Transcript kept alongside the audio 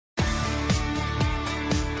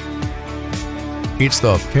It's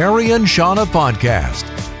the Perry and Shauna Podcast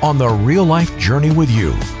on the real life journey with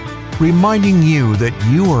you, reminding you that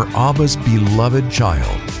you are Abba's beloved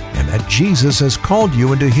child and that Jesus has called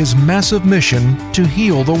you into his massive mission to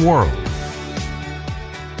heal the world.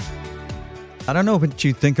 I don't know what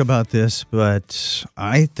you think about this, but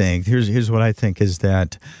I think, here's what I think, is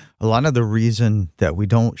that a lot of the reason that we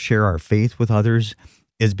don't share our faith with others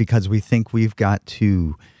is because we think we've got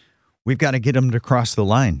to get them to cross the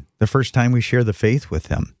line the first time we share the faith with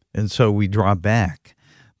them. And so we draw back.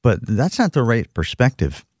 But that's not the right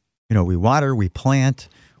perspective. You know, we water, we plant,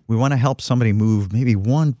 we want to help somebody move maybe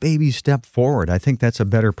one baby step forward. I think that's a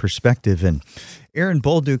better perspective. And Aaron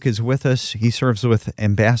Bolduc is with us. He serves with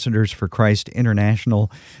Ambassadors for Christ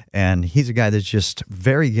International, and he's a guy that's just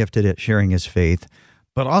very gifted at sharing his faith,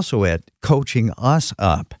 but also at coaching us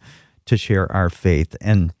up to share our faith.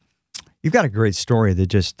 And you've got a great story that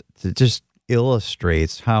just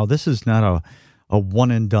illustrates how this is not a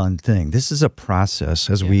one-and-done thing. This is a process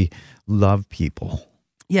as we love people.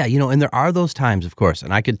 Yeah, and there are those times, of course,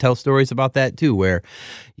 and I could tell stories about that too, where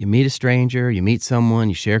you meet a stranger, you meet someone,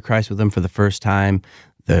 you share Christ with them for the first time,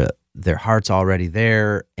 their heart's already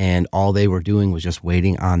there, and all they were doing was just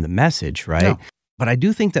waiting on the message, right? Yeah. But I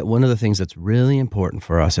do think that one of the things that's really important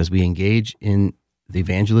for us as we engage in the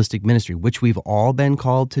evangelistic ministry, which we've all been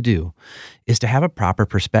called to do, is to have a proper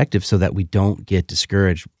perspective so that we don't get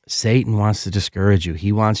discouraged. Satan wants to discourage you.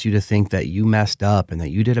 He wants you to think that you messed up and that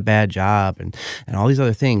you did a bad job and all these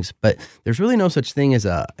other things. But there's really no such thing as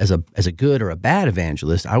a good or a bad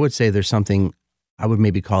evangelist. I would say there's something, I would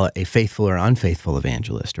maybe call it a faithful or unfaithful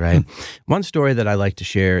evangelist, right? One story that I like to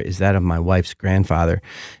share is that of my wife's grandfather.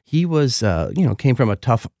 He was, came from a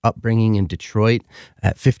tough upbringing in Detroit.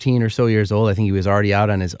 At 15 or so years old, I think he was already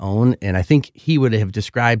out on his own. And I think he would have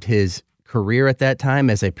described his career at that time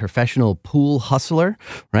as a professional pool hustler,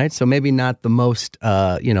 right? So maybe not the most,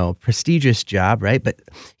 prestigious job, right? But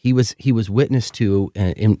he was witnessed to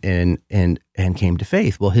and came to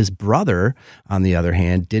faith. Well, his brother, on the other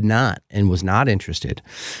hand, did not and was not interested.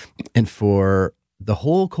 And for the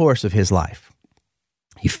whole course of his life,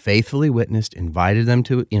 he faithfully witnessed, invited them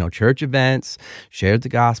to, church events, shared the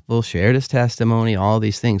gospel, shared his testimony, all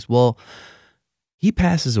these things. Well, he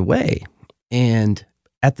passes away, and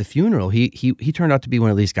at the funeral, he turned out to be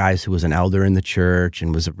one of these guys who was an elder in the church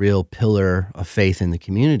and was a real pillar of faith in the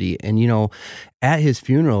community. And, at his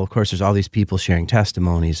funeral, of course, there's all these people sharing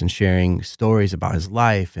testimonies and sharing stories about his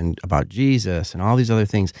life and about Jesus and all these other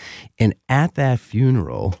things. And at that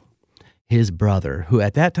funeral, his brother, who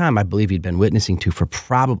at that time I believe he'd been witnessing to for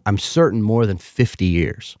I'm certain more than 50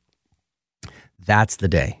 years, that's the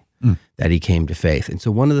day that he came to faith. And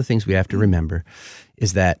so one of the things we have to remember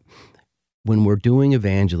is that when we're doing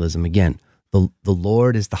evangelism, again, the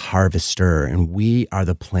Lord is the harvester and we are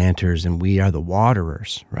the planters and we are the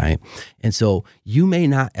waterers, right? And so you may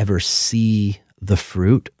not ever see the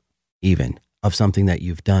fruit even of something that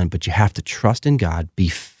you've done, but you have to trust in God, be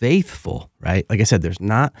faithful, right? Like I said, there's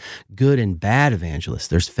not good and bad evangelists.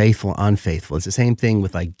 There's faithful, unfaithful. It's the same thing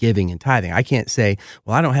with like giving and tithing. I can't say,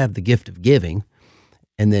 well, I don't have the gift of giving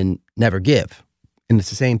and then never give. And it's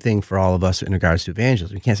the same thing for all of us in regards to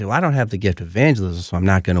evangelism. We can't say, well, I don't have the gift of evangelism, so I'm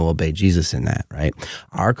not going to obey Jesus in that, right?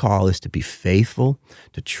 Our call is to be faithful,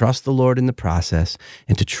 to trust the Lord in the process,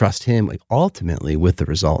 and to trust him ultimately with the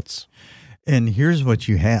results. And here's what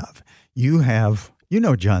you have. You have,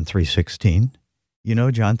 John 3:16.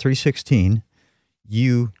 John 3:16.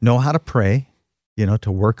 You know how to pray,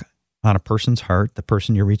 to work on a person's heart, the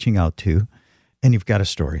person you're reaching out to, and you've got a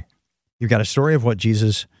story. You've got a story of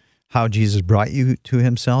how Jesus brought you to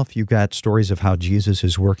himself. You've got stories of how Jesus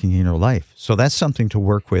is working in your life. So that's something to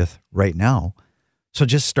work with right now. So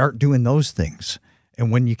just start doing those things.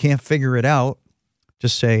 And when you can't figure it out,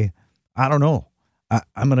 just say, I don't know.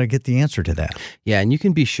 I'm going to get the answer to that. Yeah, and you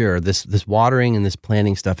can be sure this watering and this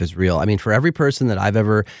planting stuff is real. I mean, for every person that I've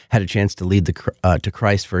ever had a chance to lead to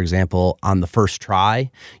Christ, for example, on the first try,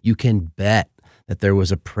 you can bet that there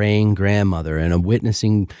was a praying grandmother and a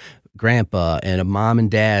witnessing grandpa and a mom and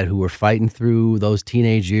dad who were fighting through those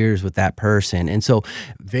teenage years with that person. And so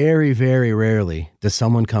very, very rarely does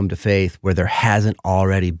someone come to faith where there hasn't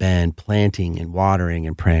already been planting and watering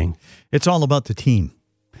and praying. It's all about the team.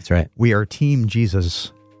 That's right. We are Team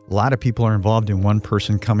Jesus. A lot of people are involved in one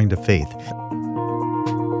person coming to faith.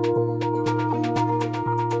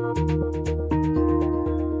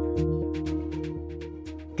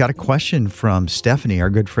 Got a question from Stephanie, our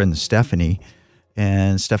good friend Stephanie.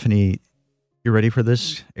 And Stephanie, you ready for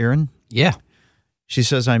this, Aaron? Yeah. She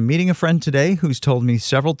says, I'm meeting a friend today who's told me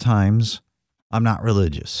several times, I'm not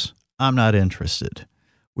religious. I'm not interested.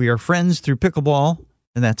 We are friends through pickleball,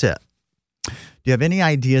 and that's it. you have any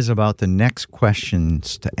ideas about the next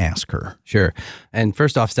questions to ask her? Sure. And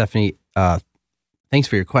first off, Stephanie, thanks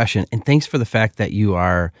for your question. And thanks for the fact that you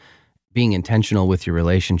are being intentional with your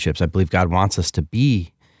relationships. I believe God wants us to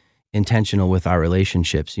be intentional with our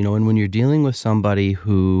relationships. And when you're dealing with somebody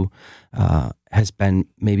who has been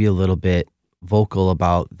maybe a little bit vocal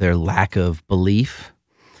about their lack of belief,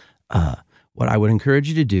 what I would encourage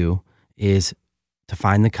you to do is to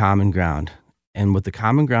find the common ground. And what the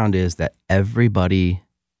common ground is that everybody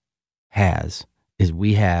has is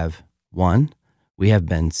we have, one, we have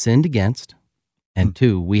been sinned against, and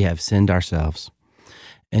two, we have sinned ourselves.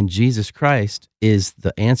 And Jesus Christ is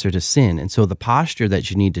the answer to sin. And so the posture that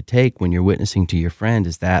you need to take when you're witnessing to your friend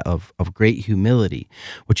is that of great humility.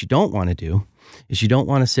 What you don't want to do is you don't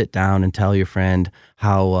want to sit down and tell your friend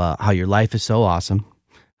how your life is so awesome,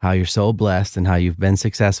 how you're so blessed, and how you've been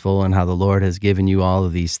successful, and how the Lord has given you all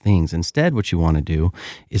of these things. Instead, what you want to do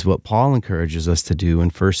is what Paul encourages us to do in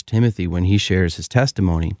 1 Timothy when he shares his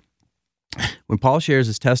testimony. When Paul shares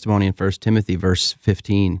his testimony in 1 Timothy verse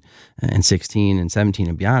 15 and 16 and 17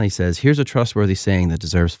 and beyond, he says, "Here's a trustworthy saying that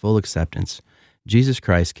deserves full acceptance. Jesus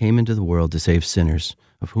Christ came into the world to save sinners,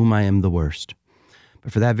 of whom I am the worst.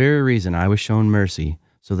 But for that very reason I was shown mercy,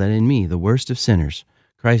 so that in me, the worst of sinners,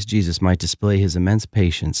 Christ Jesus might display his immense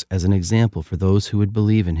patience as an example for those who would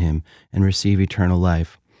believe in him and receive eternal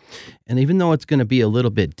life." And even though it's going to be a little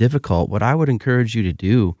bit difficult, what I would encourage you to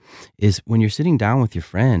do is when you're sitting down with your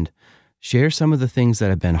friend, share some of the things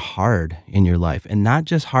that have been hard in your life, and not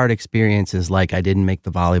just hard experiences like I didn't make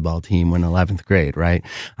the volleyball team when 11th grade, right?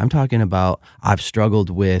 I'm talking about I've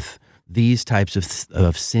struggled with these types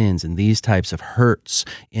of sins and these types of hurts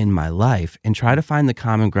in my life, and try to find the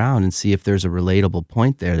common ground and see if there's a relatable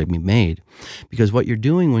point there that we made. Because what you're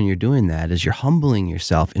doing when you're doing that is you're humbling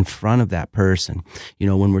yourself in front of that person.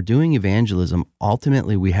 When we're doing evangelism,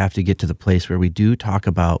 ultimately we have to get to the place where we do talk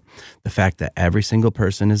about the fact that every single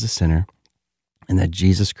person is a sinner, and that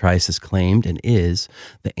Jesus Christ has claimed and is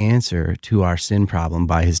the answer to our sin problem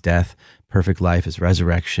by his death, perfect life, his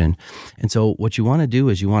resurrection. And so what you want to do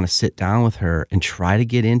is you want to sit down with her and try to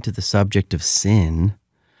get into the subject of sin,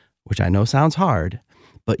 which I know sounds hard,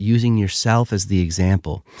 but using yourself as the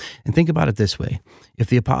example. And think about it this way. If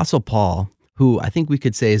the Apostle Paul, who I think we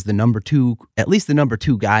could say is at least the number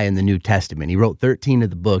two guy in the New Testament. He wrote 13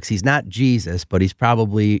 of the books. He's not Jesus, but he's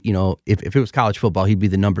probably, if it was college football, he'd be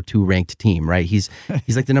the number 2 ranked team, right? He's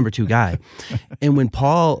like the number 2 guy. And when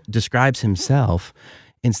Paul describes himself,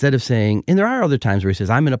 instead of saying, and there are other times where he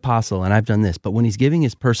says, I'm an apostle and I've done this, but when he's giving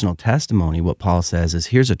his personal testimony, what Paul says is,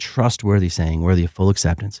 here's a trustworthy saying, worthy of full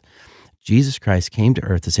acceptance. Jesus Christ came to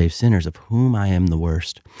earth to save sinners, of whom I am the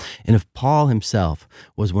worst. And if Paul himself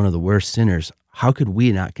was one of the worst sinners, how could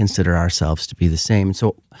we not consider ourselves to be the same? And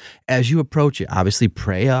so as you approach it, obviously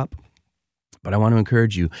pray up, but I want to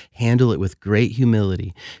encourage you, handle it with great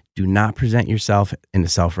humility. Do not present yourself in a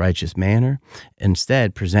self-righteous manner.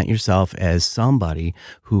 Instead, present yourself as somebody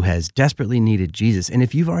who has desperately needed Jesus. And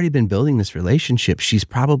if you've already been building this relationship, she's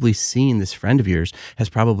probably seen, this friend of yours has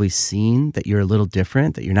probably seen that you're a little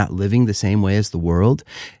different, that you're not living the same way as the world.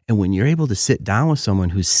 And when you're able to sit down with someone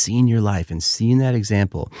who's seen your life and seen that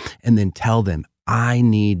example, and then tell them, I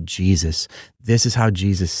need Jesus. This is how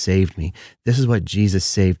Jesus saved me. This is what Jesus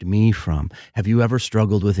saved me from. Have you ever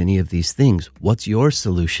struggled with any of these things? What's your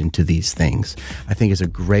solution to these things? I think is a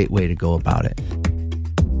great way to go about it.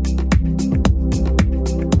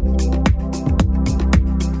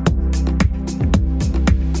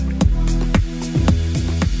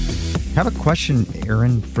 I have a question,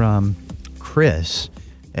 Aaron, from Chris.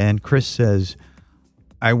 And Chris says,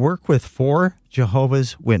 I work with 4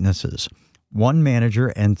 Jehovah's Witnesses, 1 manager,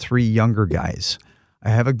 and 3 younger guys. I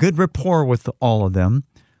have a good rapport with all of them,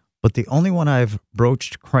 but the only one I've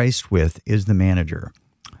broached Christ with is the manager.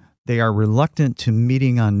 They are reluctant to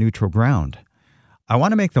meeting on neutral ground. I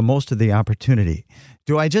want to make the most of the opportunity.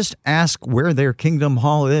 Do I just ask where their kingdom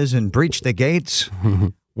hall is and breach the gates?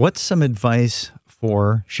 What's some advice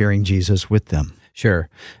for sharing Jesus with them? Sure.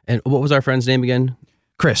 And what was our friend's name again?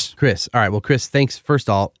 Chris. All right. Well, Chris, thanks. First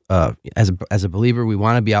of all, as a believer, we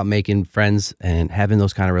want to be out making friends and having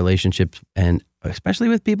those kind of relationships, and especially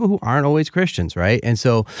with people who aren't always Christians, right? And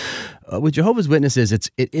so with Jehovah's Witnesses,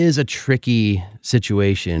 it is a tricky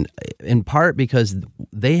situation, in part because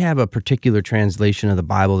they have a particular translation of the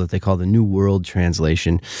Bible that they call the New World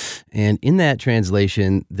Translation. And in that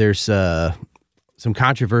translation, there's some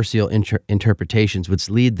controversial interpretations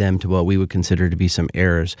which lead them to what we would consider to be some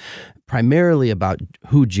errors, primarily about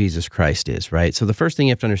who Jesus Christ is, right? So the first thing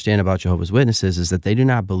you have to understand about Jehovah's Witnesses is that they do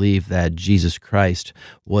not believe that Jesus Christ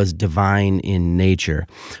was divine in nature,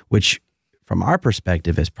 which from our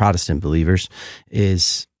perspective as Protestant believers,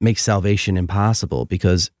 makes salvation impossible,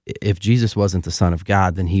 because if Jesus wasn't the Son of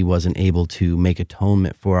God, then he wasn't able to make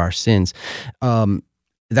atonement for our sins.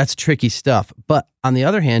 That's tricky stuff. But on the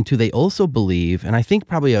other hand, too, they also believe, and I think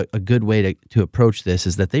probably a good way to approach this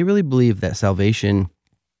is that they really believe that salvation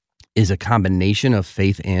is a combination of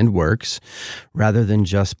faith and works rather than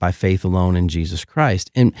just by faith alone in Jesus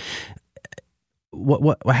Christ. And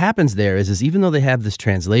what happens there is even though they have this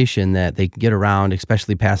translation that they can get around,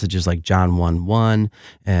 especially passages like John 1:1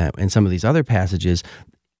 and some of these other passages,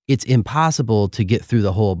 it's impossible to get through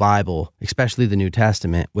the whole Bible, especially the New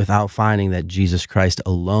Testament, without finding that Jesus Christ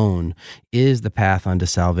alone is the path unto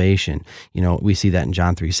salvation. We see that in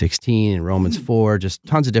John 3:16 and Romans 4, just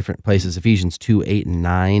tons of different places, Ephesians 2:8 and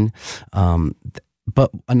 9.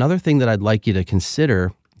 But another thing that I'd like you to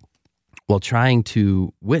consider while trying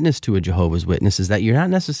to witness to a Jehovah's Witness is that you're not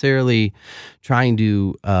necessarily trying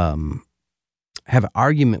to have an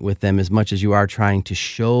argument with them as much as you are trying to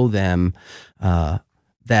show them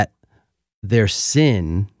that their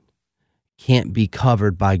sin can't be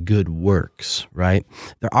covered by good works, right?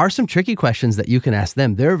 There are some tricky questions that you can ask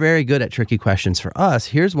them. They're very good at tricky questions for us.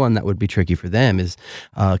 Here's one that would be tricky for them is,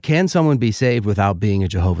 can someone be saved without being a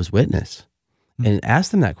Jehovah's Witness? And ask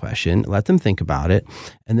them that question, let them think about it.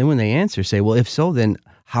 And then when they answer, say, well, if so, then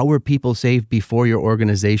how were people saved before your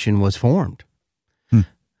organization was formed?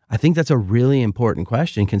 I think that's a really important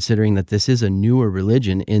question, considering that this is a newer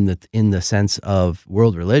religion in the sense of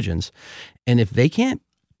world religions. And if they can't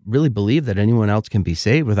really believe that anyone else can be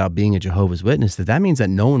saved without being a Jehovah's Witness, that means that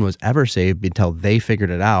no one was ever saved until they figured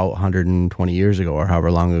it out 120 years ago or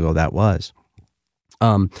however long ago that was.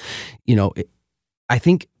 I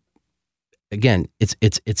think, again,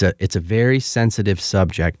 it's a very sensitive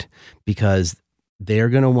subject because they're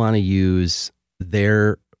going to want to use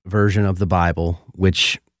their version of the Bible,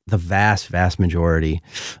 which the vast majority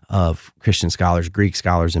of Christian scholars, Greek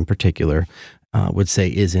scholars in particular, would say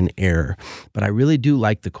is in error. But I really do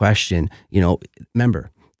like the question.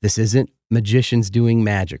 Remember, this isn't magicians doing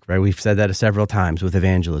magic, right? We've said that several times with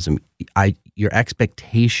evangelism. Your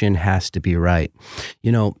expectation has to be right.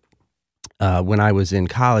 When I was in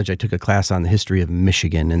college, I took a class on the history of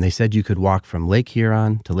Michigan, and they said you could walk from Lake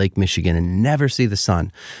Huron to Lake Michigan and never see the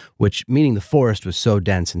sun, which meaning the forest was so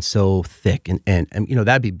dense and so thick. And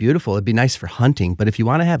that'd be beautiful. It'd be nice for hunting. But if you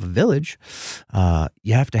want to have a village,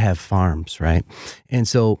 you have to have farms, right? And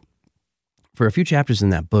so for a few chapters in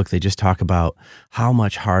that book, they just talk about how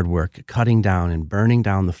much hard work, cutting down and burning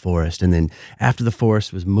down the forest. And then after the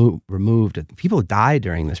forest was removed, people died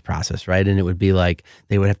during this process, right? And it would be like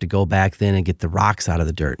they would have to go back then and get the rocks out of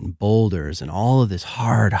the dirt and boulders and all of this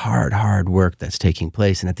hard work that's taking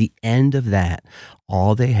place. And at the end of that,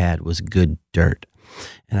 all they had was good dirt.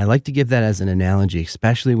 And I like to give that as an analogy,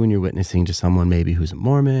 especially when you're witnessing to someone maybe who's a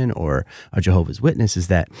Mormon or a Jehovah's Witness, is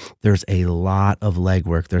that there's a lot of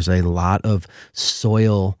legwork. There's a lot of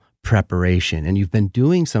soil preparation. And you've been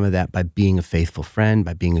doing some of that by being a faithful friend,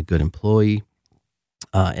 by being a good employee.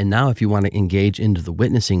 And now if you want to engage into the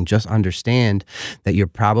witnessing, just understand that you're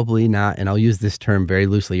probably not, and I'll use this term very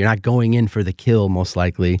loosely, you're not going in for the kill most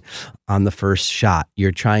likely on the first shot.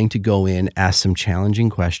 You're trying to go in, ask some challenging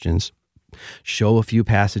questions, show a few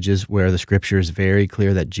passages where the scripture is very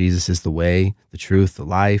clear that Jesus is the way, the truth, the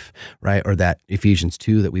life, right? Or that Ephesians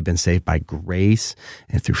 2, that we've been saved by grace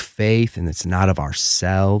and through faith, and it's not of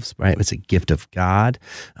ourselves, right? It's a gift of God,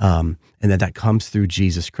 and that comes through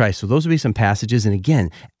Jesus Christ. So those would be some passages. And again,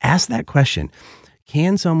 ask that question.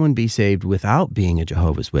 Can someone be saved without being a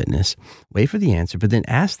Jehovah's Witness? Wait for the answer, but then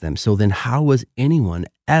ask them, so then how was anyone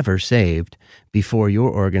ever saved before your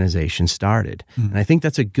organization started? And I think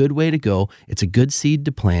that's a good way to go. It's a good seed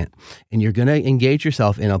to plant, and you're going to engage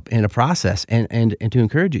yourself in a process. And to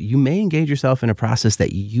encourage you may engage yourself in a process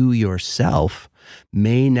that you yourself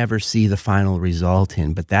may never see the final result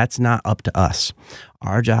in, but that's not up to us.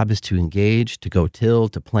 Our job is to engage, to go till,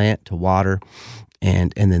 to plant, to water,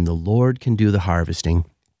 and then the Lord can do the harvesting.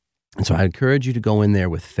 And so I encourage you to go in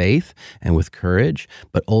there with faith and with courage,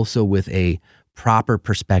 but also with a proper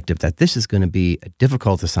perspective that this is going to be a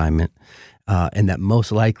difficult assignment, and that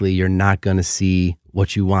most likely you're not going to see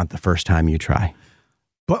what you want the first time you try.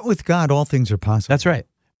 But with God, all things are possible. That's right.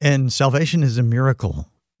 And salvation is a miracle,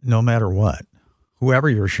 no matter what. Whoever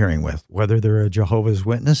you're sharing with, whether they're a Jehovah's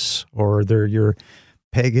Witness or they're your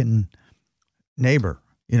pagan neighbor,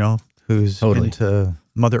 who's into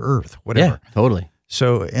Mother Earth, whatever. Yeah, totally.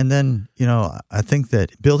 So, and then, I think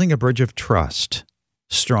that building a bridge of trust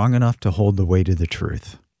strong enough to hold the weight of the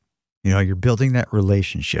truth. You're building that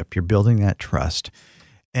relationship. You're building that trust.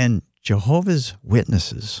 And Jehovah's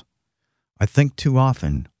Witnesses, I think too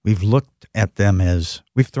often, We've looked at them as,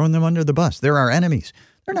 we've thrown them under the bus. They're our enemies.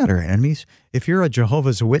 They're not our enemies. If you're a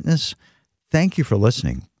Jehovah's Witness, thank you for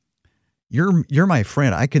listening. You're my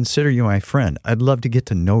friend. I consider you my friend. I'd love to get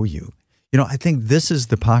to know you. I think this is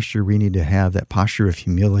the posture we need to have, that posture of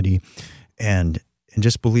humility and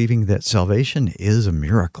just believing that salvation is a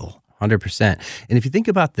miracle. 100%. And if you think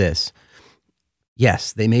about this,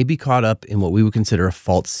 yes, they may be caught up in what we would consider a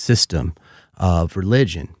false system of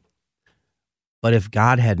religion. But if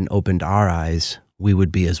God hadn't opened our eyes, we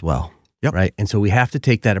would be as well. Yep. Right. And so we have to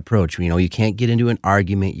take that approach. You can't get into an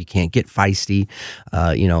argument. You can't get feisty,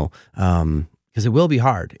 because it will be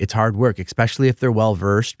hard. It's hard work, especially if they're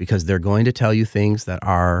well-versed, because they're going to tell you things that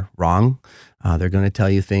are wrong. They're going to tell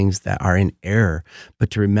you things that are in error.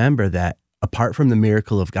 But to remember that apart from the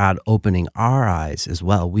miracle of God opening our eyes as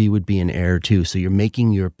well, we would be in error too. So you're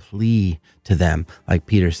making your plea to them, like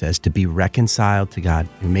Peter says, to be reconciled to God.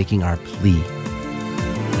 You're making our plea.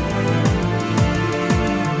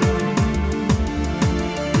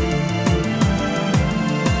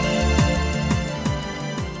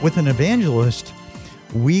 With an evangelist,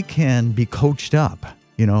 we can be coached up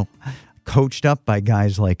by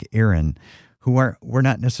guys like Aaron, we're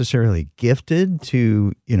not necessarily gifted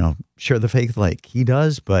to, share the faith like he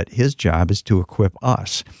does, but his job is to equip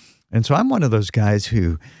us. And so I'm one of those guys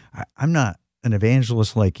who, I'm not an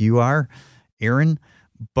evangelist like you are, Aaron,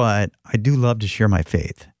 but I do love to share my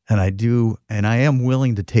faith. And I am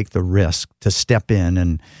willing to take the risk to step in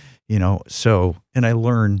and I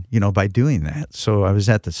learn, by doing that. So I was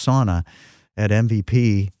at the sauna at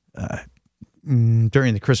MVP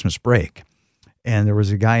during the Christmas break, and there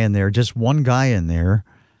was a guy in there, just one guy in there,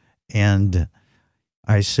 and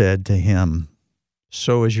I said to him,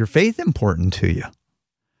 "So is your faith important to you?"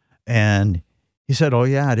 And he said, "Oh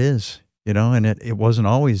yeah, it is, and it wasn't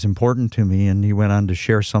always important to me." And he went on to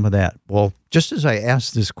share some of that. Well, just as I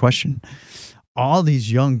asked this question, all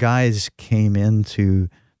these young guys came into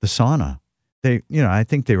the sauna. I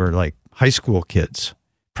think they were like high school kids,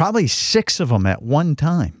 probably 6 of them at one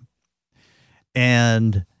time.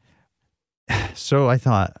 And so I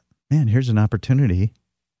thought, man, here's an opportunity.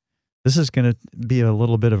 This is going to be a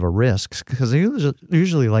little bit of a risk, because I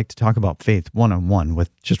usually like to talk about faith one-on-one with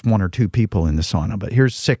just 1 or 2 people in the sauna. But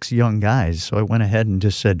here's 6 young guys. So I went ahead and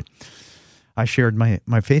just said, I shared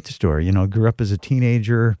my faith story. Grew up as a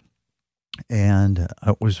teenager, and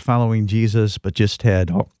I was following Jesus, but just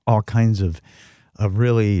had all kinds of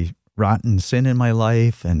really rotten sin in my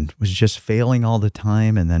life, and was just failing all the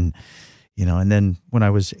time. And then, when I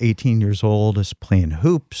was 18 years old, I was playing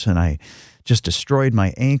hoops, and I just destroyed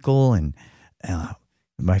my ankle. And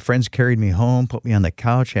my friends carried me home, put me on the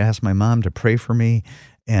couch, asked my mom to pray for me,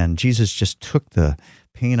 and Jesus just took the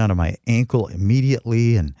pain out of my ankle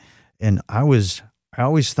immediately. And I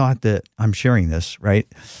always thought that, I'm sharing this, right?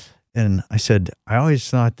 And I said, I always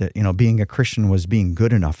thought that, being a Christian was being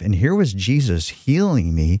good enough. And here was Jesus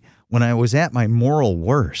healing me when I was at my moral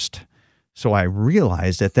worst. So I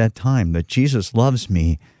realized at that time that Jesus loves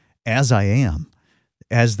me as I am,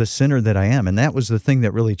 as the sinner that I am. And that was the thing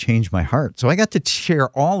that really changed my heart. So I got to share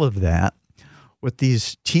all of that with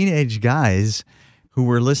these teenage guys who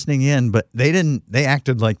were listening in, but they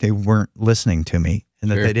acted like they weren't listening to me and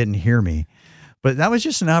that they didn't hear me. But that was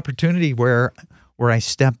just an opportunity where I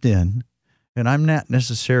stepped in, and I'm not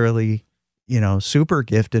necessarily, super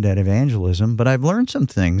gifted at evangelism, but I've learned some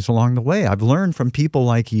things along the way. I've learned from people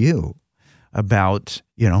like you about,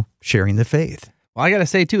 sharing the faith. Well, I got to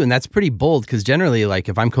say too, and that's pretty bold, because generally, like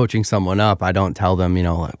if I'm coaching someone up, I don't tell them,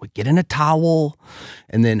 get in a towel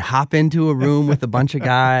and then hop into a room with a bunch of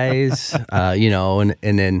guys, and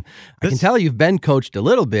then I can tell you've been coached a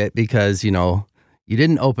little bit, because, you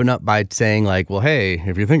didn't open up by saying like, well, hey,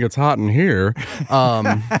 if you think it's hot in here,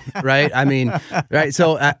 right? I mean, right.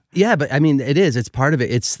 So but I mean, it's part of it.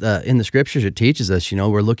 It's in the scriptures, it teaches us,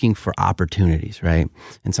 we're looking for opportunities, right?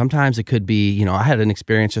 And sometimes it could be, I had an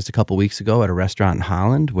experience just a couple weeks ago at a restaurant in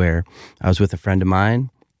Holland where I was with a friend of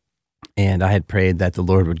mine, and I had prayed that the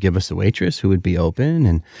Lord would give us a waitress who would be open.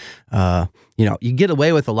 And, you get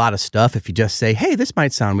away with a lot of stuff if you just say, hey, this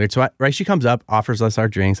might sound weird. So she comes up, offers us our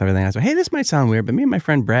drinks, everything. I say, hey, this might sound weird, but me and my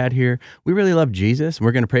friend Brad here, we really love Jesus. And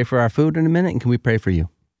we're going to pray for our food in a minute. And can we pray for you?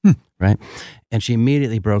 Right? And she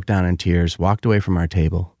immediately broke down in tears, walked away from our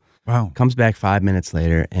table. Wow. Comes back 5 minutes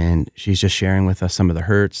later, and she's just sharing with us some of the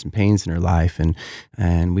hurts and pains in her life,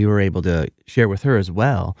 and we were able to share with her as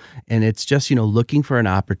well. And it's just, looking for an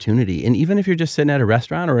opportunity. And even if you're just sitting at a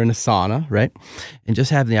restaurant or in a sauna, right, and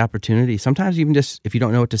just having the opportunity, sometimes even just, if you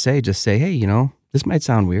don't know what to say, just say, hey, this might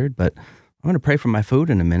sound weird, but I'm going to pray for my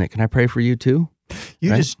food in a minute. Can I pray for you too?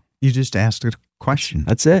 You just asked a question.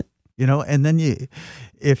 That's it. And then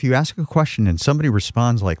if you ask a question and somebody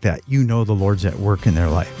responds like that, the Lord's at work in their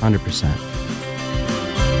life. 100%.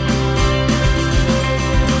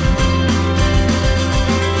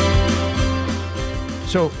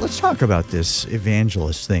 So let's talk about this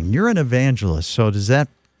evangelist thing. You're an evangelist. So does that,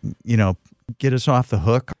 get us off the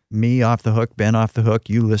hook? Me off the hook, Ben off the hook,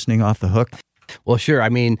 you listening off the hook? Well, sure. I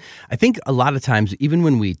mean, I think a lot of times, even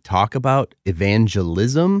when we talk about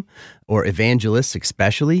evangelism or evangelists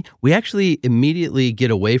especially, we actually immediately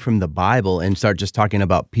get away from the Bible and start just talking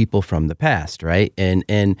about people from the past, right?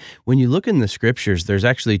 And when you look in the scriptures, there's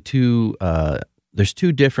actually two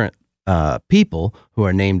different people who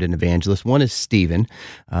are named an evangelist. One is Stephen,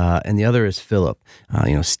 and the other is Philip.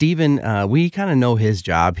 Stephen, we kind of know his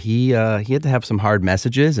job. He had to have some hard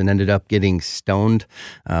messages and ended up getting stoned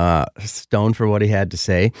for what he had to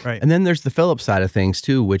say. Right. And then there's the Philip side of things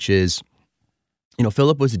too, which is,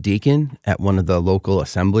 Philip was a deacon at one of the local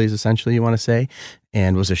assemblies, essentially, you want to say,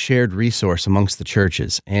 and was a shared resource amongst the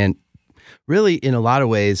churches. And really, in a lot of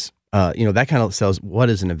ways, that kind of says, what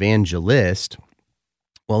is an evangelist?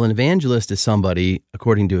 Well, an evangelist is somebody,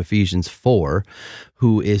 according to Ephesians 4,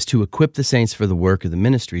 who is to equip the saints for the work of the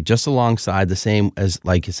ministry, just alongside the same as,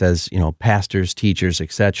 like it says, pastors, teachers,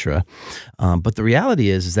 etc. But the reality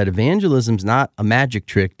is that evangelism is not a magic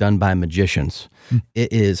trick done by magicians.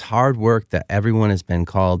 It is hard work that everyone has been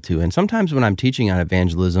called to. And sometimes when I'm teaching on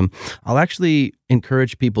evangelism, I'll actually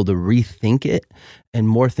encourage people to rethink it and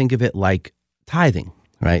more think of it like tithing.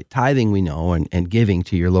 Right, tithing we know, and giving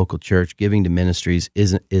to your local church, giving to ministries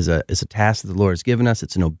is a task that the Lord has given us.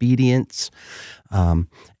 It's an obedience, and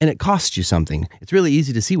it costs you something. It's really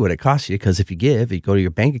easy to see what it costs you because if you give, you go to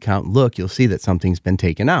your bank account and look, you'll see that something's been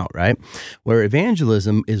taken out. Right, where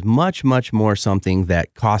evangelism is much, much more something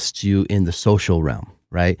that costs you in the social realm.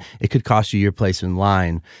 Right, it could cost you your place in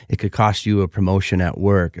line. It could cost you a promotion at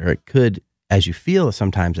work, or it could, as you feel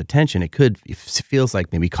sometimes attention, it feels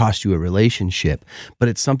like maybe cost you a relationship, but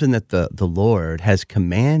it's something that the Lord has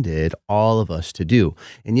commanded all of us to do.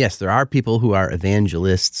 And yes, there are people who are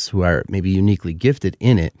evangelists who are maybe uniquely gifted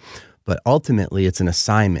in it, but ultimately it's an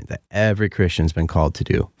assignment that every Christian's been called to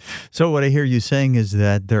do. So what I hear you saying is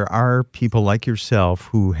that there are people like yourself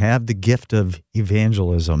who have the gift of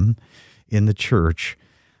evangelism in the church,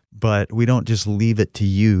 but we don't just leave it to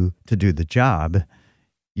you to do the job.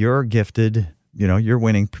 You're gifted, you're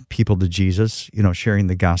winning people to Jesus, sharing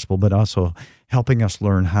the gospel, but also helping us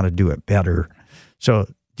learn how to do it better. So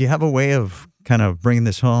do you have a way of kind of bringing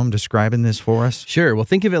this home, describing this for us? Sure. Well,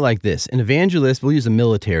 think of it like this. An evangelist, we'll use a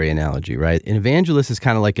military analogy, right? An evangelist is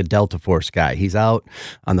kind of like a Delta Force guy. He's out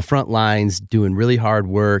on the front lines doing really hard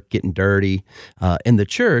work, getting dirty. And the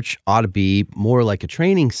church ought to be more like a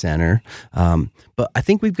training center. But I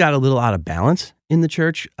think we've got a little out of balance in the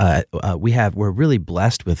church. We're really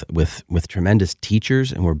blessed with tremendous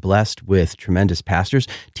teachers, and we're blessed with tremendous pastors.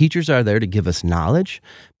 Teachers are there to give us knowledge.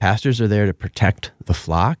 Pastors are there to protect the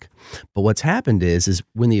flock. But what's happened is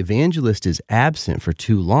when the evangelist is absent for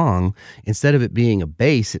too long, instead of it being a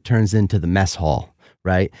base, it turns into the mess hall,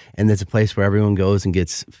 right? And there's a place where everyone goes and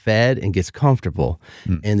gets fed and gets comfortable.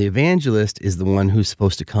 And the evangelist is the one who's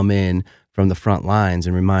supposed to come in from the front lines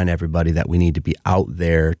and remind everybody that we need to be out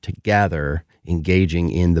there together,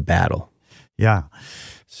 engaging in the battle. Yeah.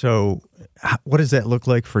 So what does that look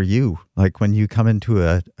like for you? Like when you come into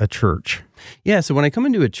a church? Yeah. So when I come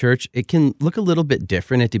into a church, it can look a little bit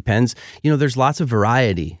different. It depends. There's lots of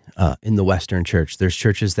variety in the Western church. There's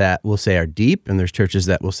churches that will say are deep, and there's churches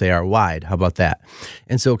that will say are wide. How about that?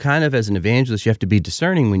 And so kind of as an evangelist, you have to be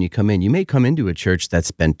discerning when you come in. You may come into a church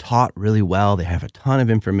that's been taught really well. They have a ton of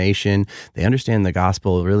information. They understand the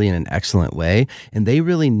gospel really in an excellent way, and they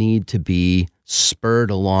really need to be spurred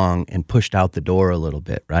along and pushed out the door a little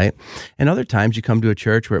bit, right? And other times you come to a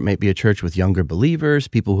church where it might be a church with younger believers,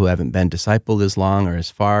 people who haven't been discipled as long or as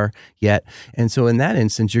far yet. And so in that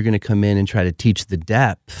instance, you're going to come in and try to teach the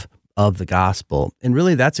depth of the gospel. And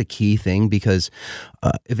really that's a key thing, because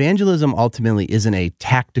evangelism ultimately isn't a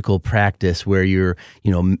tactical practice where you're,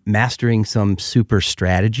 mastering some super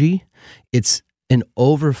strategy. It's an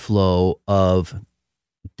overflow of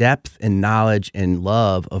depth and knowledge and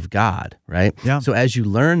love of God, right? Yeah. So as you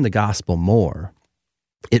learn the gospel more,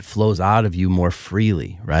 it flows out of you more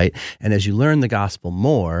freely, right? And as you learn the gospel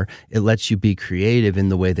more, it lets you be creative in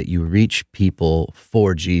the way that you reach people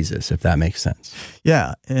for Jesus, if that makes sense.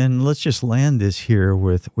 Yeah, and let's just land this here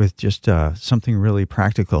with just something really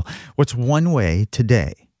practical. What's one way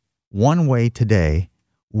today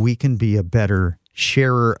we can be a better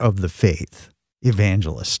sharer of the faith,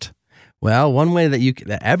 evangelist? Well, one way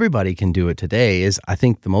that everybody can do it today is, I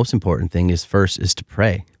think the most important thing is first is to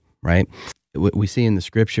pray, right? we see in the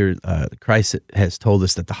scripture, Christ has told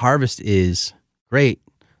us that the harvest is great,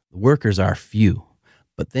 the workers are few.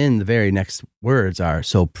 But then the very next words are,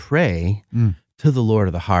 so pray to the Lord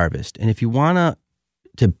of the harvest. And if you want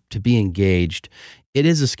to be engaged, it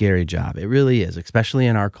is a scary job. It really is, especially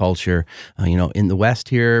in our culture. In the West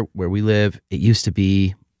here where we live, it used to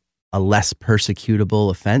be a less persecutable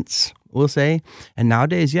offense, we'll say. And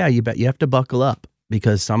nowadays, you bet you have to buckle up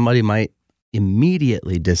because somebody might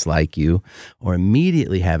immediately dislike you or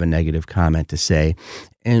immediately have a negative comment to say.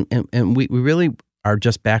 And we really are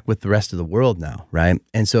just back with the rest of the world now, right?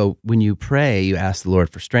 And so when you pray, you ask the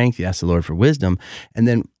Lord for strength, you ask the Lord for wisdom, and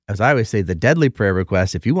then, as I always say, the deadly prayer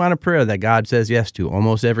request, if you want a prayer that God says yes to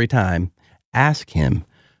almost every time, ask him,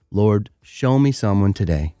 Lord, show me someone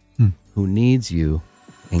today who needs you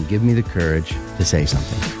and give me the courage to say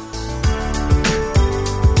something.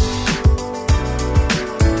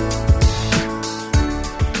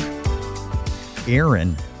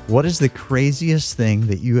 Aaron, what is the craziest thing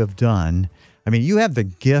that you have done? I mean, you have the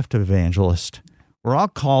gift of evangelist. We're all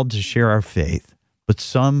called to share our faith, but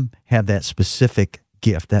some have that specific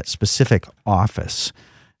gift, that specific office.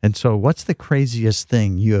 And so what's the craziest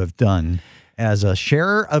thing you have done as a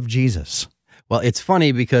sharer of Jesus? Well, it's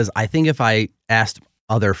funny because I think if I asked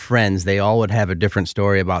other friends, they all would have a different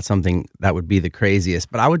story about something that would be the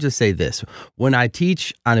craziest. But I would just say this. When I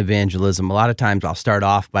teach on evangelism, a lot of times I'll start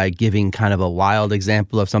off by giving kind of a wild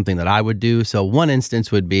example of something that I would do. So one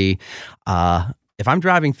instance would be if I'm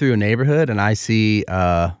driving through a neighborhood and I see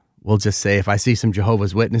we'll just say if I see some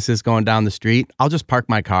Jehovah's Witnesses going down the street, I'll just park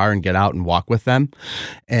my car and get out and walk with them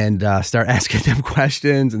and start asking them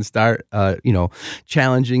questions and start,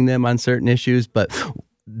 challenging them on certain issues. But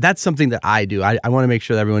that's something that I do. I want to make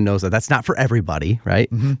sure that everyone knows that that's not for everybody, right?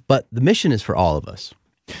 Mm-hmm. But the mission is for all of us.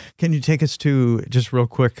 Can you take us to, just real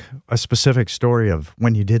quick, a specific story of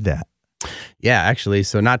when you did that? Yeah, actually.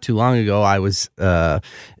 So not too long ago,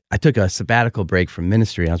 I took a sabbatical break from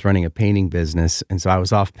ministry. I was running a painting business, and so I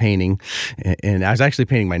was off painting, and I was actually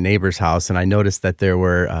painting my neighbor's house, and I noticed that there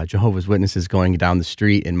were Jehovah's Witnesses going down the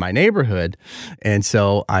street in my neighborhood, and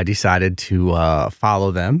so I decided to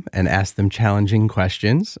follow them and ask them challenging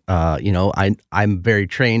questions. I'm very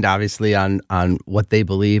trained, obviously, on what they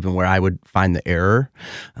believe and where I would find the error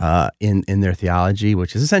in their theology,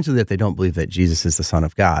 which is essentially that they don't believe that Jesus is the Son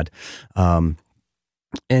of God.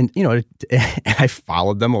 And, I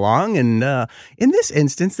followed them along. And in this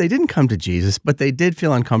instance, they didn't come to Jesus, but they did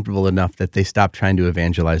feel uncomfortable enough that they stopped trying to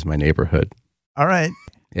evangelize my neighborhood. All right.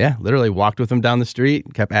 Yeah, literally walked with them down the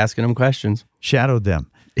street, kept asking them questions. Shadowed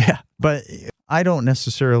them. Yeah. But I don't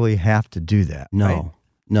necessarily have to do that. No,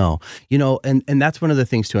 right? No. And that's one of the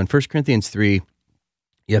things, too. In 1 Corinthians 3,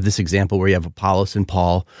 you have this example where you have Apollos and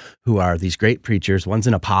Paul, who are these great preachers. One's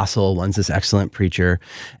an apostle, one's this excellent preacher.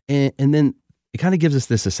 And then it kind of gives us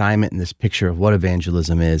this assignment and this picture of what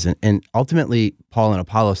evangelism is. And ultimately, Paul and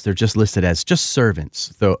Apollos, they're just listed as just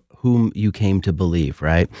servants, whom you came to believe,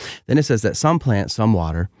 right? Then it says that some plant, some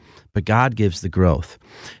water, but God gives the growth.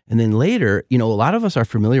 And then later, a lot of us are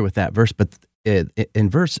familiar with that verse, but in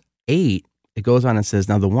verse 8, it goes on and says,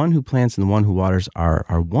 now the one who plants and the one who waters are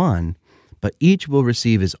one, but each will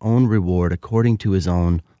receive his own reward according to his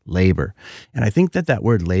own labor. And I think that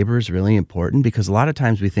word labor is really important because a lot of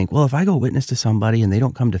times we think, well, if I go witness to somebody and they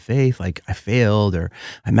don't come to faith, like I failed or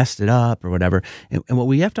I messed it up or whatever. And what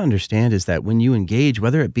we have to understand is that when you engage,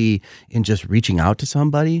 whether it be in just reaching out to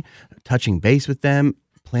somebody, touching base with them,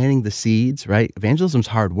 planting the seeds, right? Evangelism's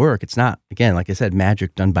hard work. It's not, again, like I said,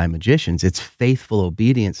 magic done by magicians. It's faithful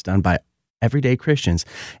obedience done by everyday Christians.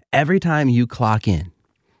 Every time you clock in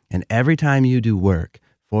and every time you do work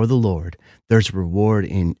for the Lord, there's reward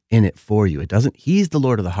in it for you. He's the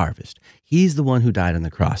Lord of the harvest. He's the one who died on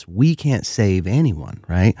the cross. We can't save anyone,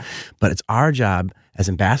 right? But it's our job as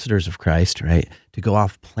ambassadors of Christ, right, to go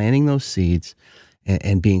off planting those seeds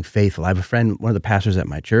and being faithful. I have a friend, one of the pastors at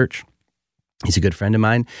my church. He's a good friend of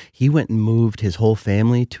mine. He went and moved his whole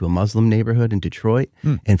family to a Muslim neighborhood in Detroit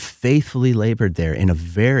and faithfully labored there in a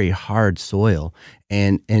very hard soil.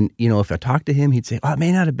 And if I talked to him, he'd say, it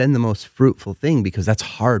may not have been the most fruitful thing because that's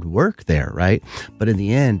hard work there, right? But in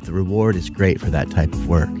the end, the reward is great for that type of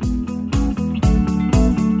work.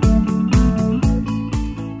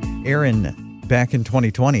 Aaron, back in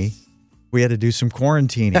 2020, we had to do some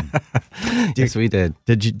quarantining. Yes, we did.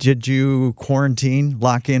 Did you quarantine,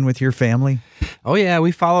 lock in with your family? Oh, yeah.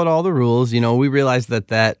 We followed all the rules. We realized that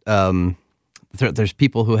there's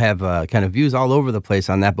people who have kind of views all over the place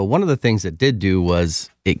on that. But one of the things it did do was,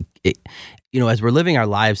 as we're living our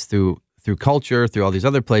lives through culture, through all these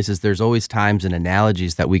other places, there's always times and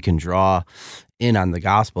analogies that we can draw in on the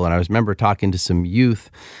gospel. And I remember talking to some youth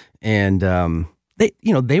And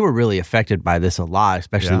they were really affected by this a lot,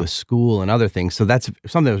 especially with school and other things. So that's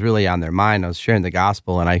something that was really on their mind. I was sharing the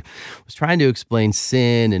gospel, and I was trying to explain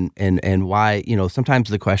sin and why, sometimes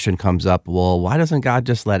the question comes up, well, why doesn't God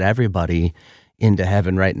just let everybody into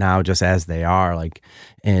heaven right now just as they are?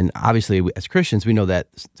 And obviously as Christians, we know that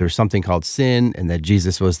there's something called sin and that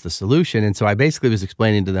Jesus was the solution. And so I basically was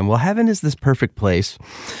explaining to them, well, heaven is this perfect place.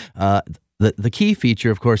 The key feature,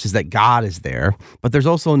 of course, is that God is there, but there's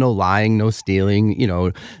also no lying, no stealing,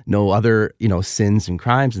 no other, sins and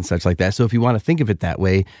crimes and such like that. So if you want to think of it that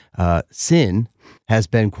way, sin has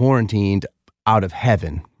been quarantined out of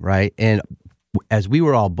heaven, right? And as we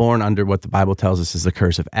were all born under what the Bible tells us is the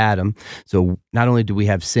curse of Adam, so not only do we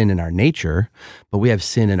have sin in our nature, but we have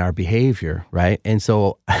sin in our behavior, right? And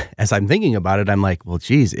so as I'm thinking about it, I'm like, well,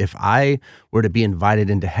 geez, if I were to be invited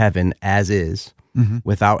into heaven as is,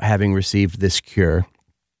 without having received this cure,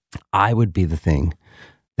 I would be the thing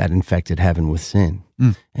that infected heaven with sin.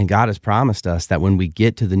 And God has promised us that when we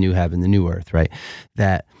get to the new heaven, the new earth, right,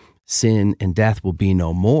 that sin and death will be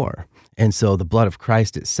no more. And so the blood of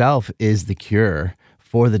Christ itself is the cure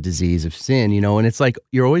for the disease of sin, and it's like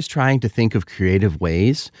you're always trying to think of creative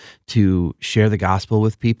ways to share the gospel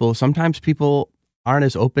with people. Sometimes people aren't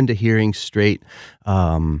as open to hearing straight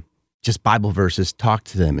just Bible verses talk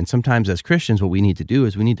to them. And sometimes as Christians, what we need to do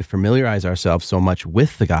is we need to familiarize ourselves so much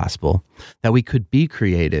with the gospel that we could be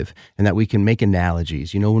creative and that we can make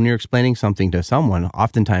analogies. When you're explaining something to someone,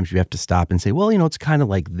 oftentimes you have to stop and say, well, it's kind of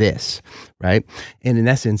like this, right? And in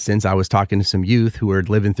this instance, I was talking to some youth who were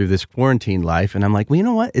living through this quarantine life, and I'm like, well, you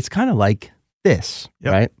know what? It's kind of like this,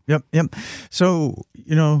 right? Yep. So,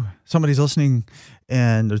 somebody's listening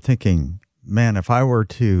and they're thinking, man, if I were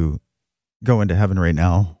to go into heaven right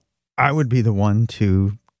now, I would be the one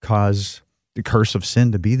to cause the curse of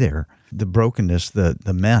sin to be there, the brokenness, the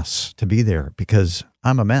mess to be there, because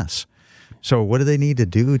I'm a mess. So what do they need to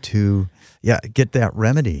do to get that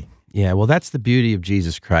remedy? Yeah, well, that's the beauty of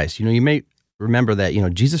Jesus Christ. You may remember that,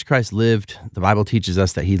 Jesus Christ lived, the Bible teaches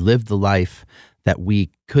us that he lived the life that we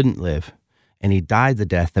couldn't live, and he died the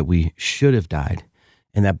death that we should have died,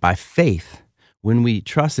 and that by faith, when we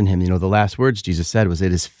trust in him, the last words Jesus said was,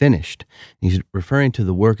 it is finished. He's referring to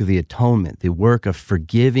the work of the atonement, the work of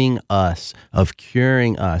forgiving us, of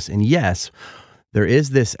curing us. And yes, there is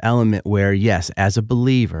this element where, yes, as a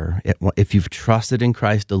believer, if you've trusted in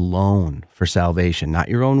Christ alone for salvation, not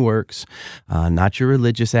your own works, not your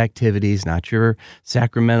religious activities, not your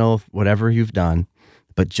sacramental, whatever you've done,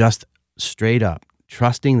 but just straight up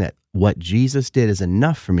trusting that what Jesus did is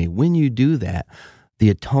enough for me. When you do that, the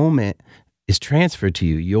atonement is transferred to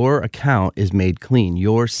you. Your account is made clean.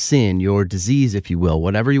 Your sin, your disease, if you will,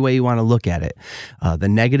 whatever way you want to look at it, the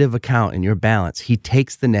negative account in your balance, he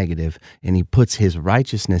takes the negative and he puts his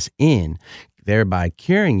righteousness in, thereby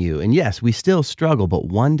curing you. And yes, we still struggle, but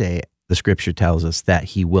one day the scripture tells us that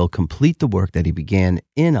he will complete the work that he began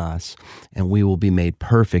in us, and we will be made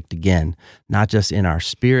perfect again, not just in our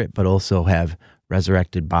spirit, but also have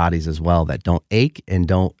resurrected bodies as well that don't ache and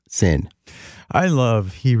don't sin. I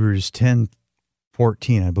love Hebrews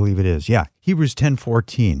 10:14, I believe it is. Yeah, Hebrews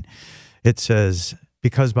 10:14. It says,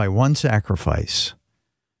 because by one sacrifice,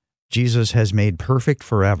 Jesus has made perfect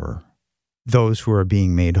forever those who are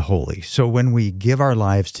being made holy. So when we give our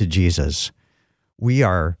lives to Jesus, we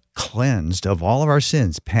are cleansed of all of our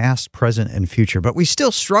sins, past, present, and future. But we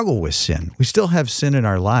still struggle with sin. We still have sin in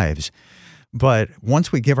our lives. But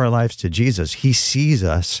once we give our lives to Jesus, he sees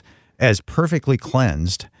us as perfectly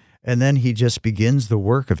cleansed. And then he just begins the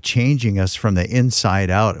work of changing us from the inside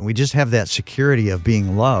out. And we just have that security of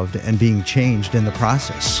being loved and being changed in the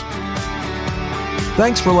process.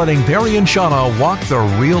 Thanks for letting Perry and Shauna walk the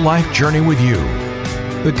real-life journey with you.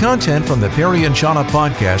 The content from the Perry and Shauna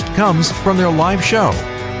podcast comes from their live show,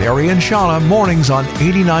 Perry and Shauna Mornings on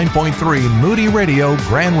 89.3 Moody Radio,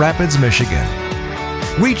 Grand Rapids, Michigan.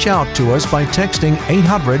 Reach out to us by texting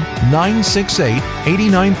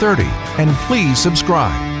 800-968-8930 and please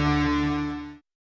subscribe.